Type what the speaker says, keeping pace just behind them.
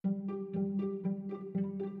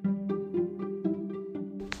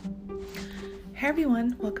Hi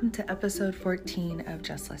everyone, welcome to episode 14 of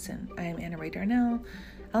Just Listen. I am Anna Ray Darnell,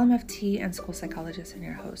 LMFT and school psychologist and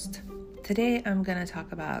your host. Today I'm going to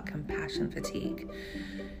talk about compassion fatigue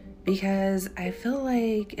because I feel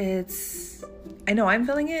like I know I'm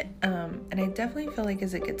feeling it, and I definitely feel like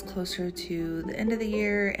as it gets closer to the end of the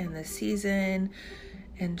year and the season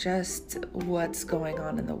and just what's going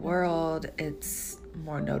on in the world, it's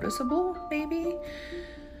more noticeable maybe.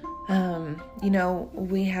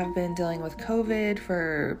 We have been dealing with COVID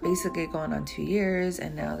for basically going on 2 years,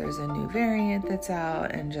 and now there's a new variant that's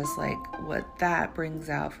out, and just like what that brings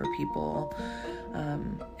out for people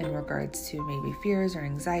in regards to maybe fears or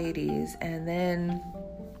anxieties. And then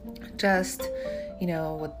just,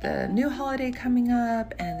 with the new holiday coming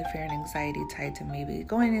up and the fear and anxiety tied to maybe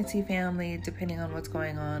going to see family, depending on what's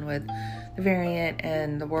going on with the variant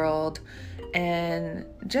and the world, and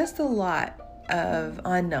just a lot of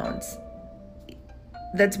unknowns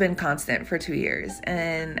that's been constant for 2 years.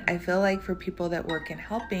 And I feel like for people that work in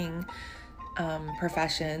helping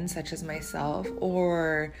professions such as myself,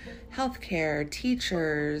 or healthcare,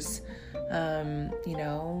 teachers,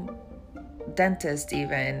 dentists,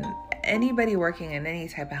 even anybody working in any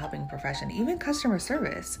type of helping profession, even customer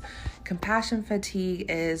service, compassion fatigue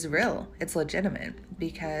is real. It's legitimate,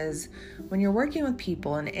 because when you're working with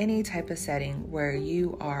people in any type of setting where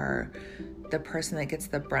you are the person that gets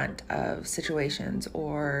the brunt of situations,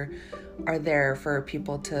 or are there for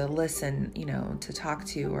people to listen, to talk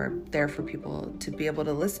to, or there for people to be able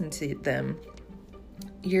to listen to them,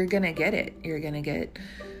 you're going to get it. You're going to get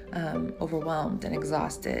overwhelmed and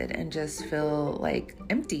exhausted and just feel like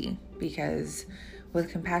empty, because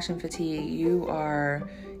with compassion fatigue, you are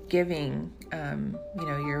giving,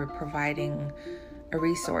 you're providing a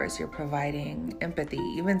resource, you're providing empathy,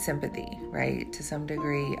 even sympathy, right? To some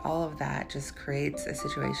degree, all of that just creates a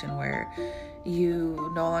situation where you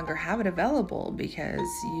no longer have it available because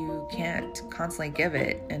you can't constantly give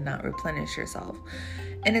it and not replenish yourself.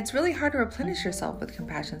 And it's really hard to replenish yourself with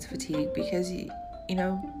compassion fatigue because,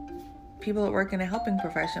 people that work in a helping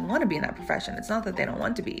profession want to be in that profession. It's not that they don't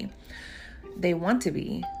want to be. They want to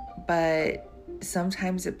be, but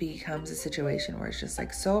sometimes it becomes a situation where it's just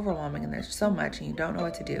like so overwhelming and there's so much and you don't know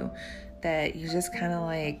what to do, that you just kind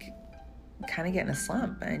of get in a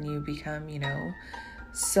slump, and you become,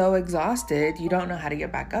 so exhausted you don't know how to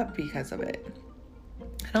get back up because of it.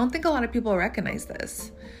 I don't think a lot of people recognize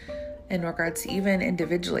this in regards to even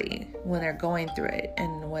individually when they're going through it,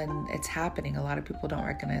 and when it's happening. A lot of people don't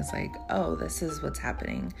recognize, like, oh, this is what's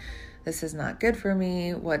happening. This is not good for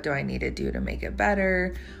me. What do I need to do to make it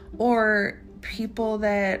better? Or people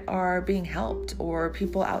that are being helped, or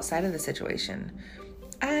people outside of the situation.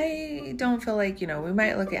 I don't feel like, we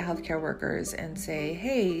might look at healthcare workers and say,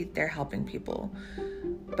 hey, they're helping people.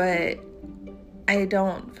 But I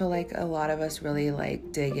don't feel like a lot of us really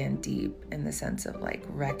dig in deep in the sense of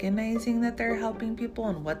recognizing that they're helping people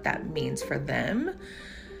and what that means for them,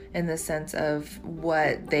 in the sense of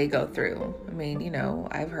what they go through. I mean,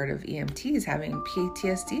 I've heard of EMTs having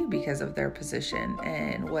PTSD because of their position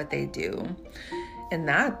and what they do. And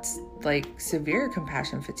that's severe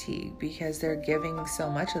compassion fatigue, because they're giving so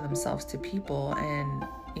much of themselves to people, and,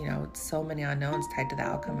 so many unknowns tied to the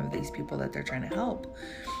outcome of these people that they're trying to help.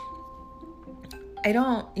 I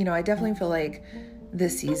definitely feel like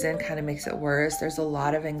this season kind of makes it worse. There's a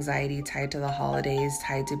lot of anxiety tied to the holidays,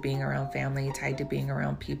 tied to being around family, tied to being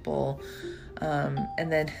around people.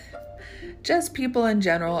 And then just people in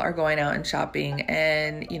general are going out and shopping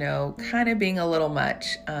and, kind of being a little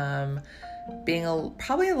much,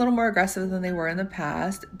 probably a little more aggressive than they were in the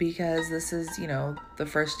past, because this is, the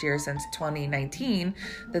first year since 2019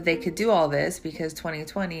 that they could do all this, because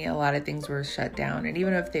 2020, a lot of things were shut down. And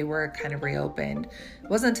even if they were kind of reopened, it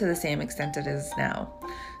wasn't to the same extent it is now.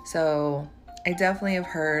 So I definitely have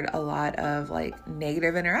heard a lot of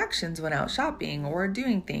negative interactions when out shopping or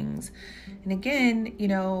doing things. And again, you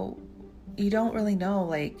don't really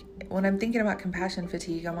know, when I'm thinking about compassion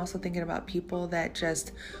fatigue, I'm also thinking about people that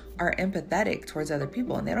just are empathetic towards other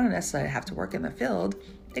people, and they don't necessarily have to work in the field.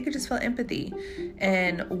 They could just feel empathy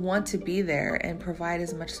and want to be there and provide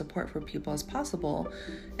as much support for people as possible.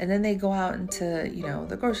 And then they go out into,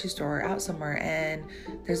 the grocery store or out somewhere, and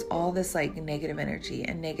there's all this negative energy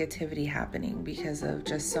and negativity happening because of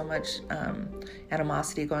just so much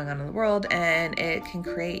animosity going on in the world. And it can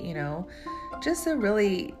create, just a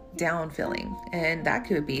really down feeling. And that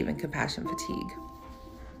could be even compassion fatigue.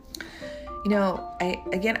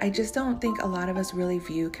 I just don't think a lot of us really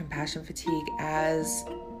view compassion fatigue as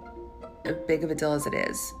big of a deal as it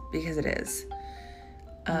is, because it is.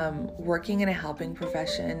 Working in a helping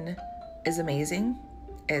profession is amazing.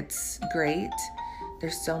 It's great.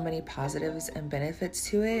 there's so many positives and benefits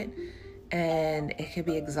to it, and it can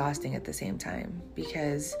be exhausting at the same time,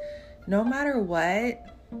 because no matter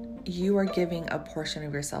what, you are giving a portion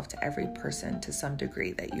of yourself to every person to some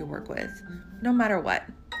degree that you work with, no matter what.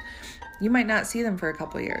 You might not see them for a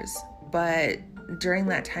couple years, but during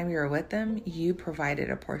that time you were with them, you provided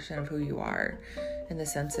a portion of who you are, in the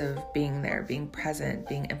sense of being there, being present,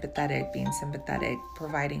 being empathetic, being sympathetic,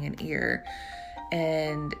 providing an ear.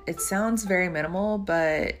 And it sounds very minimal,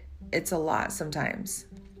 but it's a lot sometimes,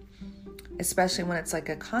 especially when it's like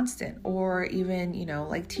a constant, or even,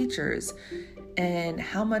 like teachers and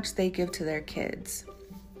how much they give to their kids.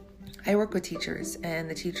 I work with teachers, and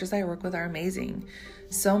the teachers I work with are amazing.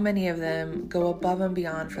 So many of them go above and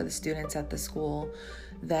beyond for the students at the school,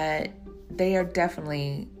 that they are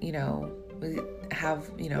definitely, have,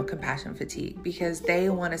 compassion fatigue, because they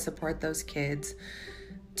want to support those kids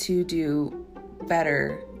to do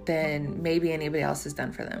better than maybe anybody else has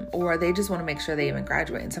done for them, or they just want to make sure they even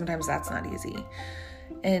graduate. And sometimes that's not easy.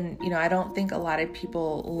 And, I don't think a lot of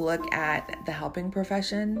people look at the helping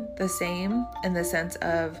profession the same, in the sense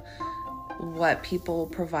of what people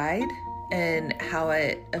provide and how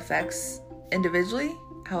it affects individually,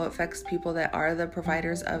 how it affects people that are the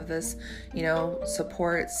providers of this,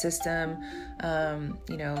 support system,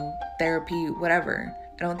 therapy, whatever.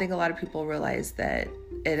 I don't think a lot of people realize that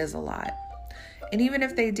it is a lot. And even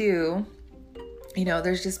if they do,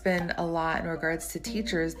 there's just been a lot in regards to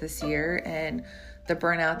teachers this year and the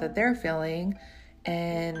burnout that they're feeling,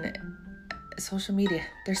 and social media.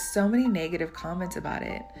 There's so many negative comments about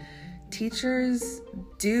it. Teachers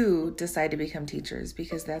do decide to become teachers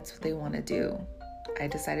because that's what they want to do. I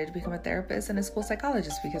decided to become a therapist and a school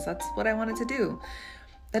psychologist because that's what I wanted to do.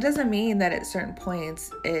 That doesn't mean that at certain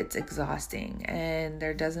points it's exhausting and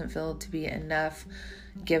there doesn't feel to be enough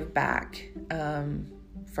give back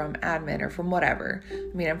from admin or from whatever.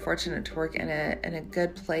 I mean, I'm fortunate to work in a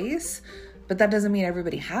good place, but that doesn't mean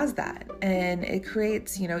everybody has that. And it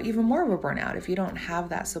creates, even more of a burnout if you don't have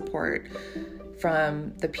that support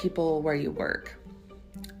from the people where you work.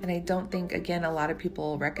 And I don't think, again, a lot of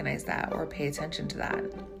people recognize that or pay attention to that.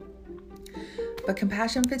 But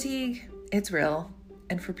compassion fatigue, it's real.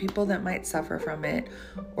 And for people that might suffer from it,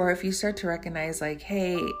 or if you start to recognize like,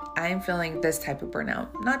 hey, I'm feeling this type of burnout,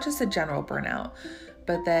 not just a general burnout,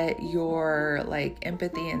 but that your like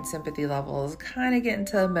empathy and sympathy levels kind of get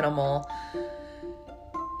into minimal,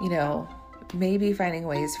 maybe finding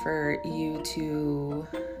ways for you to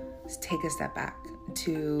take a step back,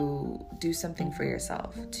 to do something for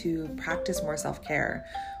yourself, to practice more self-care,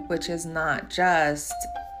 which is not just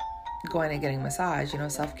going and getting a massage.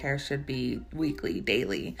 Self-care should be weekly,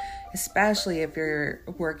 daily, especially if you're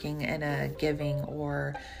working in a giving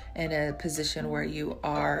or in a position where you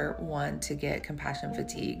are one to get compassion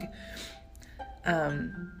fatigue.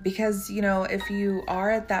 Because, if you are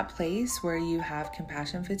at that place where you have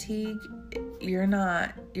compassion fatigue, you're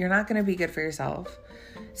not going to be good for yourself.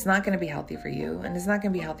 It's not going to be healthy for you, and it's not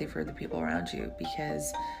going to be healthy for the people around you,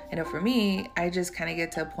 because I know for me, I just kind of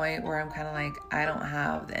get to a point where I'm kind of like, I don't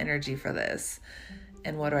have the energy for this.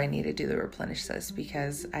 And what do I need to do to replenish this?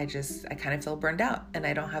 Because I kind of feel burned out and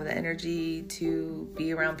I don't have the energy to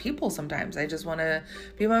be around people sometimes. I just want to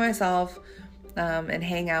be by myself and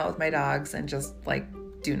hang out with my dogs and just like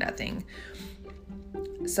do nothing.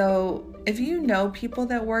 So if you know people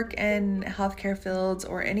that work in healthcare fields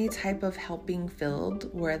or any type of helping field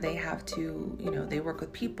where they have to, they work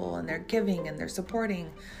with people and they're giving and they're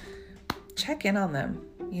supporting, check in on them,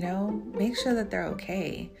 make sure that they're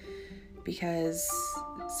okay, because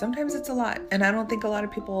sometimes it's a lot. And I don't think a lot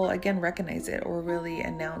of people, again, recognize it or really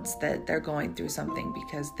announce that they're going through something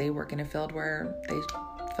because they work in a field where they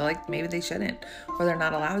feel like maybe they shouldn't, or they're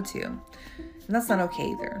not allowed to. And that's not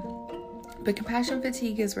okay either. But compassion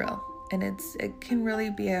fatigue is real, and it can really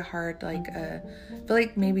be a hard, I feel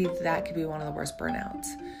like maybe that could be one of the worst burnouts,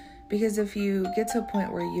 because if you get to a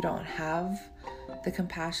point where you don't have the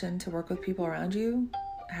compassion to work with people around you,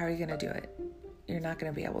 how are you going to do it? You're not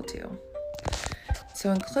going to be able to. So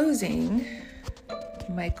in closing,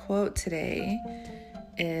 my quote today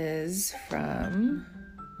is from,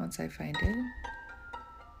 once I find it,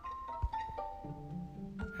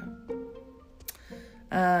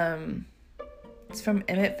 it's from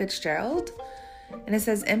Emmett Fitzgerald, and it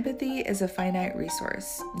says, empathy is a finite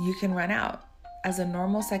resource. You can run out. As a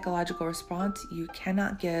normal psychological response, you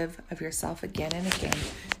cannot give of yourself again and again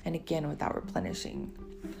and again without replenishing.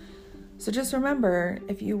 So just remember,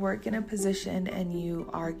 if you work in a position and you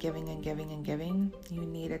are giving and giving and giving, you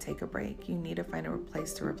need to take a break. You need to find a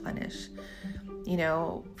place to replenish.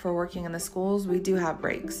 For working in the schools, we do have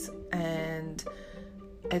breaks. And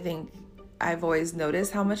I think I've always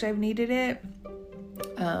noticed how much I've needed it.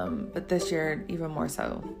 But this year, even more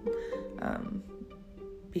so.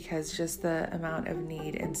 Because just the amount of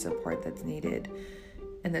need and support that's needed,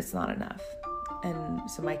 and it's not enough. And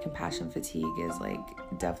so my compassion fatigue is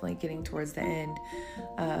like definitely getting towards the end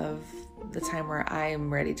of the time where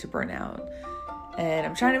I'm ready to burn out, and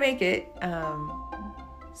I'm trying to make it.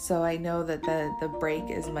 So I know that the break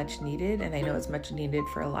is much needed, and I know it's much needed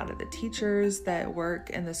for a lot of the teachers that work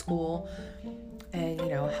in the school, and, you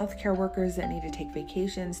know, healthcare workers that need to take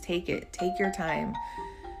vacations. Take your time.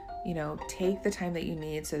 You know, take the time that you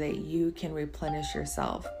need so that you can replenish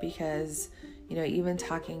yourself, because, you know, even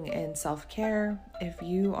talking in self-care, if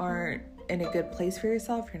you aren't in a good place for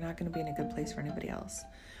yourself, you're not going to be in a good place for anybody else.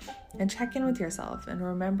 And check in with yourself and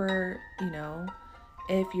remember, you know,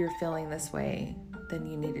 if you're feeling this way, then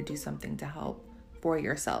you need to do something to help for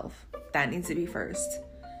yourself. That needs to be first.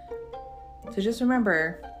 So just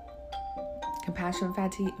remember, compassion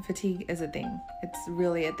fatigue is a thing. It's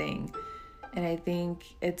really a thing. And I think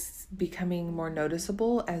it's becoming more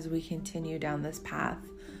noticeable as we continue down this path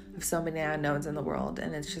of so many unknowns in the world.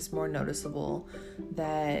 And it's just more noticeable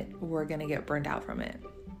that we're going to get burned out from it.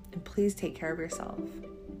 And please take care of yourself.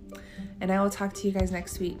 And I will talk to you guys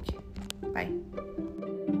next week. Bye.